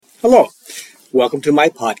Hello, welcome to my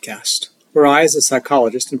podcast, where I, as a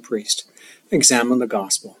psychologist and priest, examine the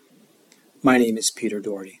gospel. My name is Peter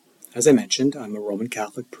Doherty. As I mentioned, I'm a Roman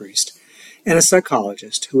Catholic priest and a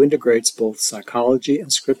psychologist who integrates both psychology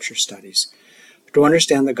and scripture studies to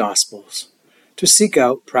understand the gospels, to seek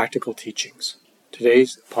out practical teachings.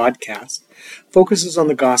 Today's podcast focuses on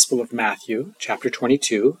the Gospel of Matthew, chapter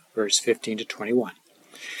 22, verse 15 to 21.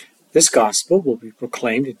 This gospel will be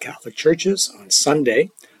proclaimed in Catholic churches on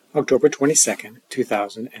Sunday, October 22nd,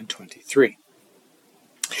 2023.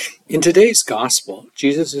 In today's gospel,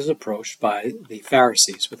 Jesus is approached by the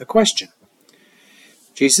Pharisees with a question.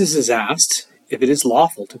 Jesus is asked if it is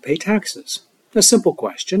lawful to pay taxes. A simple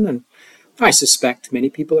question, and I suspect many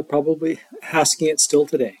people are probably asking it still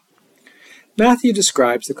today. Matthew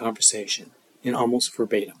describes the conversation in almost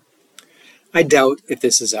verbatim. I doubt if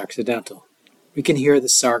this is accidental. We can hear the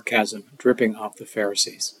sarcasm dripping off the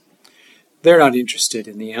Pharisees. They're not interested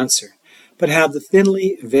in the answer, but have the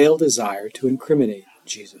thinly veiled desire to incriminate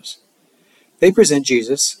Jesus. They present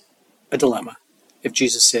Jesus a dilemma. If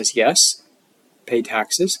Jesus says yes, pay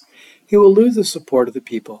taxes, he will lose the support of the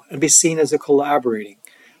people and be seen as collaborating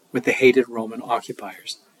with the hated Roman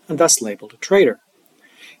occupiers, and thus labeled a traitor.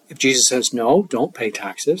 If Jesus says no, don't pay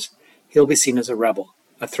taxes, he'll be seen as a rebel,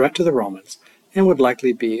 a threat to the Romans, and would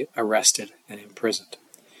likely be arrested and imprisoned.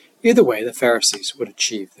 Either way, the Pharisees would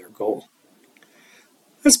achieve their goal.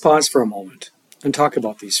 Let's pause for a moment and talk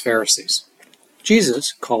about these Pharisees.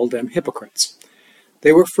 Jesus called them hypocrites.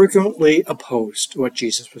 They were frequently opposed to what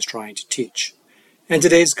Jesus was trying to teach, and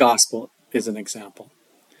today's gospel is an example.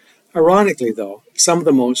 Ironically, though, some of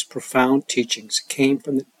the most profound teachings came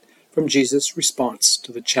from Jesus' response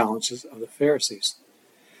to the challenges of the Pharisees.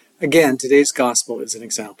 Again, today's gospel is an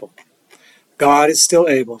example. God is still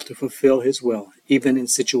able to fulfill his will, even in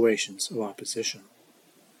situations of opposition.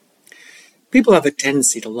 People have a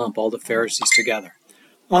tendency to lump all the Pharisees together,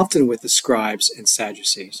 often with the scribes and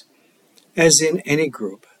Sadducees. As in any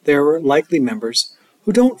group, there are likely members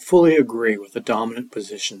who don't fully agree with the dominant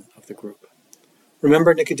position of the group.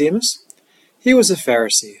 Remember Nicodemus? He was a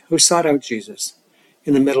Pharisee who sought out Jesus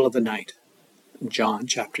in the middle of the night. John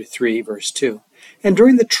chapter 3, verse 2. And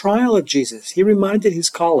during the trial of Jesus, he reminded his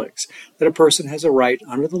colleagues that a person has a right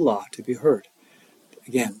under the law to be heard.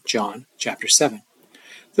 Again, John chapter 7.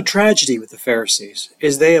 The tragedy with the Pharisees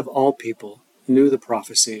is they, of all people, knew the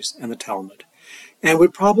prophecies and the Talmud, and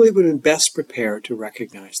would have been best prepared to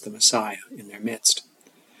recognize the Messiah in their midst.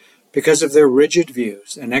 Because of their rigid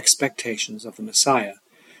views and expectations of the Messiah,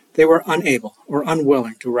 they were unable or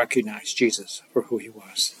unwilling to recognize Jesus for who he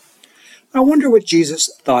was. I wonder what Jesus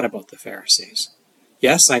thought about the Pharisees.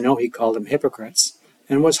 Yes, I know he called them hypocrites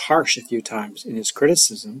and was harsh a few times in his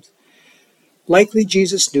criticisms. Likely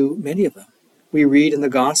Jesus knew many of them. We read in the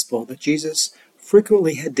Gospel that Jesus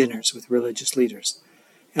frequently had dinners with religious leaders,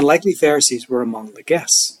 and likely Pharisees were among the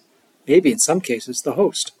guests, maybe in some cases the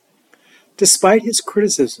host. Despite his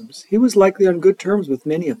criticisms, he was likely on good terms with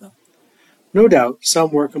many of them. No doubt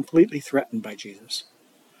some were completely threatened by Jesus.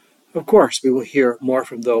 Of course, we will hear more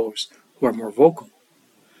from those who are more vocal.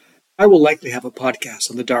 I will likely have a podcast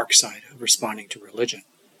on the dark side of responding to religion.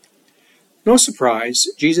 No surprise,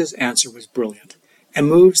 Jesus' answer was brilliant and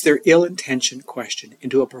moves their ill-intentioned question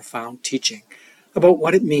into a profound teaching about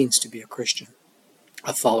what it means to be a Christian,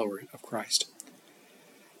 a follower of Christ.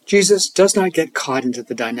 Jesus does not get caught into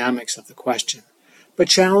the dynamics of the question, but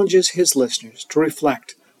challenges his listeners to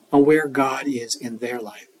reflect on where God is in their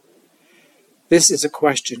life. This is a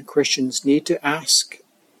question Christians need to ask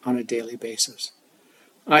on a daily basis.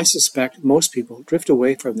 I suspect most people drift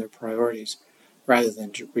away from their priorities rather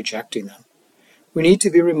than rejecting them. We need to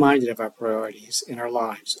be reminded of our priorities in our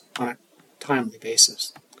lives on a timely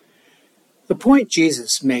basis. The point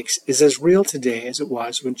Jesus makes is as real today as it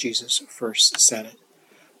was when Jesus first said it.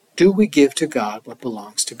 Do we give to God what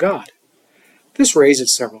belongs to God? This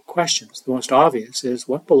raises several questions. The most obvious is,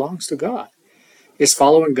 what belongs to God? Is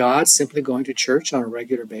following God simply going to church on a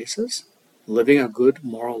regular basis? Living a good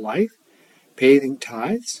moral life? Paying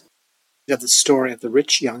tithes? We have the story of the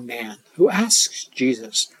rich young man who asks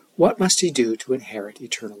Jesus, what must he do to inherit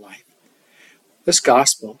eternal life? This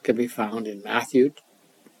gospel can be found in Matthew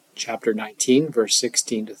chapter 19, verse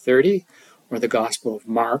 16 to 30, or the Gospel of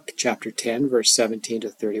Mark chapter 10, verse 17 to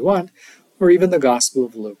 31, or even the Gospel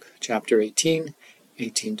of Luke chapter 18,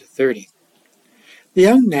 18 to 30. The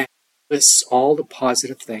young man lists all the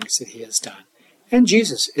positive things that he has done, and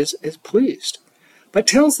Jesus is pleased, but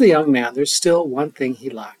tells the young man there's still one thing he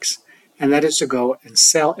lacks, and that is to go and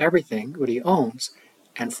sell everything what he owns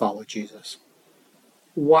and follow Jesus.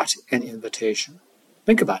 What an invitation.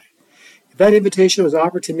 Think about it. If that invitation was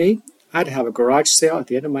offered to me, I'd have a garage sale at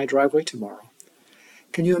the end of my driveway tomorrow.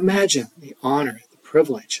 Can you imagine the honor, the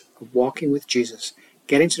privilege of walking with Jesus,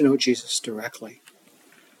 getting to know Jesus directly?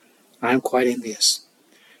 I am quite envious.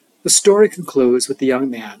 The story concludes with the young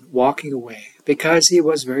man walking away because he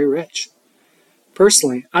was very rich.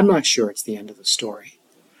 Personally, I'm not sure it's the end of the story.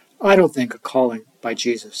 I don't think a calling by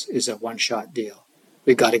Jesus is a one-shot deal.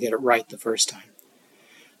 We've got to get it right the first time.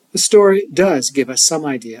 The story does give us some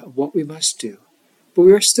idea of what we must do, but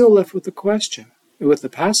we are still left with the question, and with the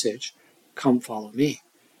passage, "Come follow me."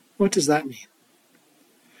 What does that mean?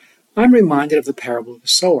 I'm reminded of the parable of the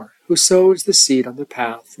sower who sows the seed on the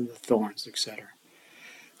path and the thorns, etc.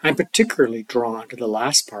 I'm particularly drawn to the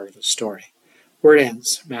last part of the story, where it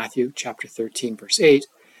ends, Matthew chapter 13, verse 8,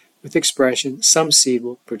 with the expression, "Some seed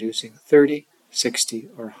will producing 30, 60,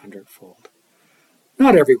 or 100-fold."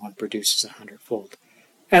 Not everyone produces 100-fold,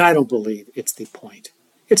 and I don't believe it's the point.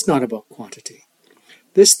 It's not about quantity.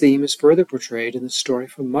 This theme is further portrayed in the story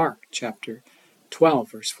from Mark chapter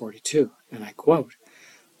 12, verse 42, and I quote,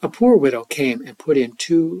 "A poor widow came and put in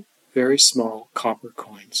 2 very small copper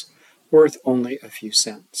coins, worth only a few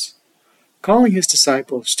cents. Calling his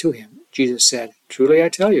disciples to him, Jesus said, 'Truly I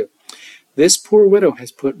tell you, this poor widow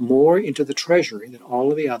has put more into the treasury than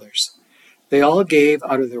all of the others. They all gave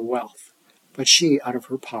out of their wealth, but she, out of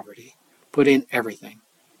her poverty, put in everything,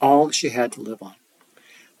 all she had to live on.'"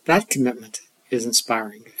 That commitment is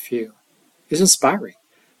inspiring. Few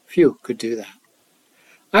could do that.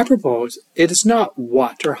 I propose it is not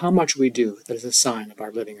what or how much we do that is a sign of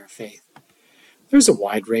our living our faith. There's a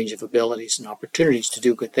wide range of abilities and opportunities to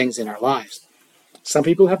do good things in our lives. Some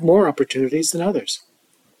people have more opportunities than others.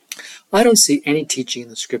 I don't see any teaching in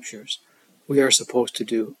the Scriptures we are supposed to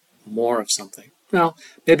do more of something. Well,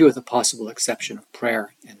 maybe with a possible exception of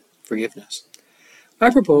prayer and forgiveness. I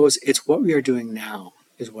propose it's what we are doing now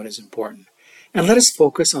is what is important. And let us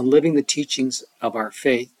focus on living the teachings of our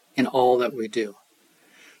faith in all that we do.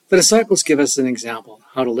 The disciples give us an example of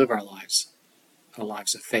how to live our lives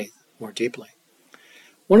of faith, more deeply.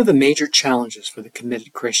 One of the major challenges for the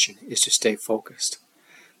committed Christian is to stay focused.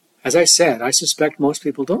 As I said, I suspect most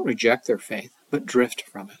people don't reject their faith, but drift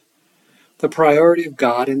from it. The priority of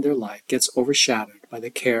God in their life gets overshadowed by the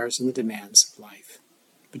cares and the demands of life,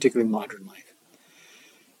 particularly modern life.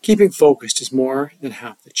 Keeping focused is more than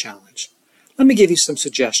half the challenge. Let me give you some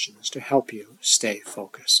suggestions to help you stay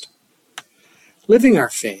focused. Living our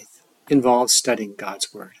faith involves studying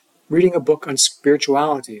God's Word. Reading a book on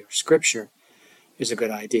spirituality or Scripture is a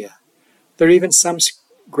good idea. There are even some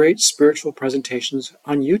great spiritual presentations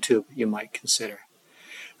on YouTube you might consider.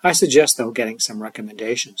 I suggest, though, getting some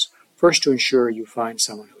recommendations, first to ensure you find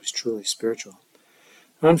someone who is truly spiritual.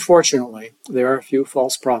 Unfortunately, there are a few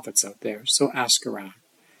false prophets out there, so ask around.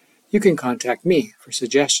 You can contact me for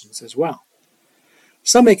suggestions as well.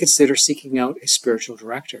 Some may consider seeking out a spiritual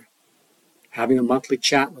director. Having a monthly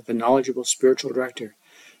chat with a knowledgeable spiritual director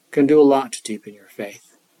can do a lot to deepen your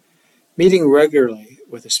faith. Meeting regularly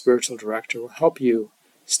with a spiritual director will help you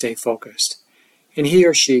stay focused, and he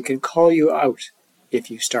or she can call you out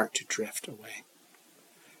if you start to drift away.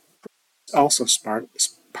 It's also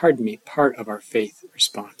part of our faith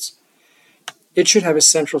response. It should have a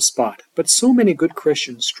central spot, but so many good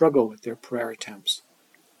Christians struggle with their prayer attempts.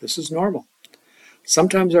 This is normal.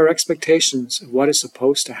 Sometimes our expectations of what is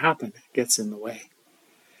supposed to happen gets in the way.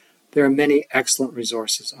 There are many excellent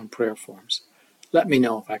resources on prayer forums. Let me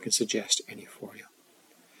know if I can suggest any for you.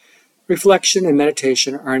 Reflection and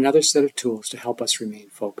meditation are another set of tools to help us remain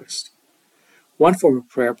focused. One form of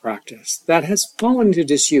prayer practice that has fallen into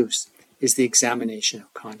disuse is the examination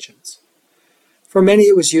of conscience. For many,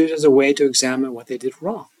 it was used as a way to examine what they did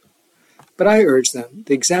wrong. But I urge them,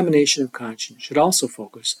 the examination of conscience should also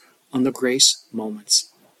focus on the grace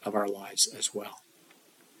moments of our lives as well.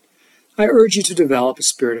 I urge you to develop a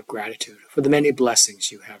spirit of gratitude for the many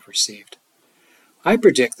blessings you have received. I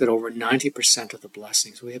predict that over 90% of the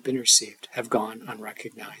blessings we have been received have gone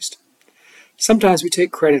unrecognized. Sometimes we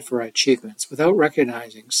take credit for our achievements without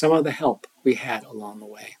recognizing some of the help we had along the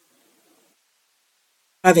way.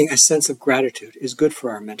 Having a sense of gratitude is good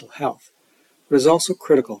for our mental health, but is also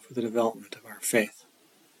critical for the development of our faith.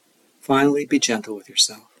 Finally, be gentle with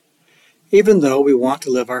yourself. Even though we want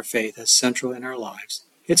to live our faith as central in our lives,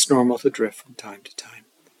 it's normal to drift from time to time.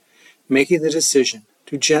 Making the decision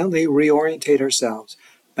to gently reorientate ourselves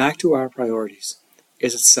back to our priorities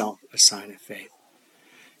is itself a sign of faith.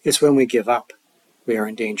 It's when we give up, we are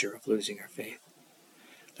in danger of losing our faith.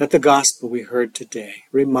 Let the gospel we heard today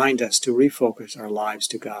remind us to refocus our lives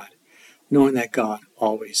to God, knowing that God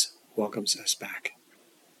always welcomes us back.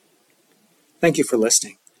 Thank you for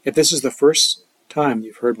listening. If this is the first time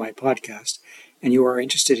you've heard my podcast, and you are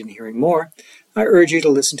interested in hearing more, I urge you to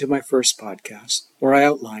listen to my first podcast, where I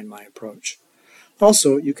outline my approach.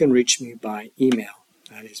 Also, you can reach me by email.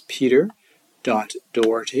 That is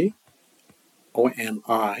peter.doherty,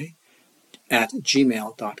 O-M-I,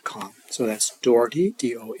 @gmail.com. So that's Doherty,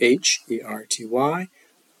 D-O-H-E-R-T-Y,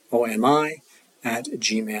 O-M-I,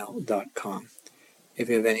 @gmail.com. If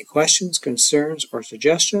you have any questions, concerns, or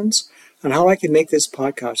suggestions on how I can make this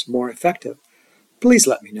podcast more effective, please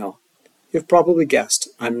let me know. You've probably guessed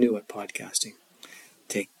I'm new at podcasting.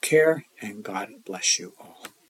 Take care, and God bless you all.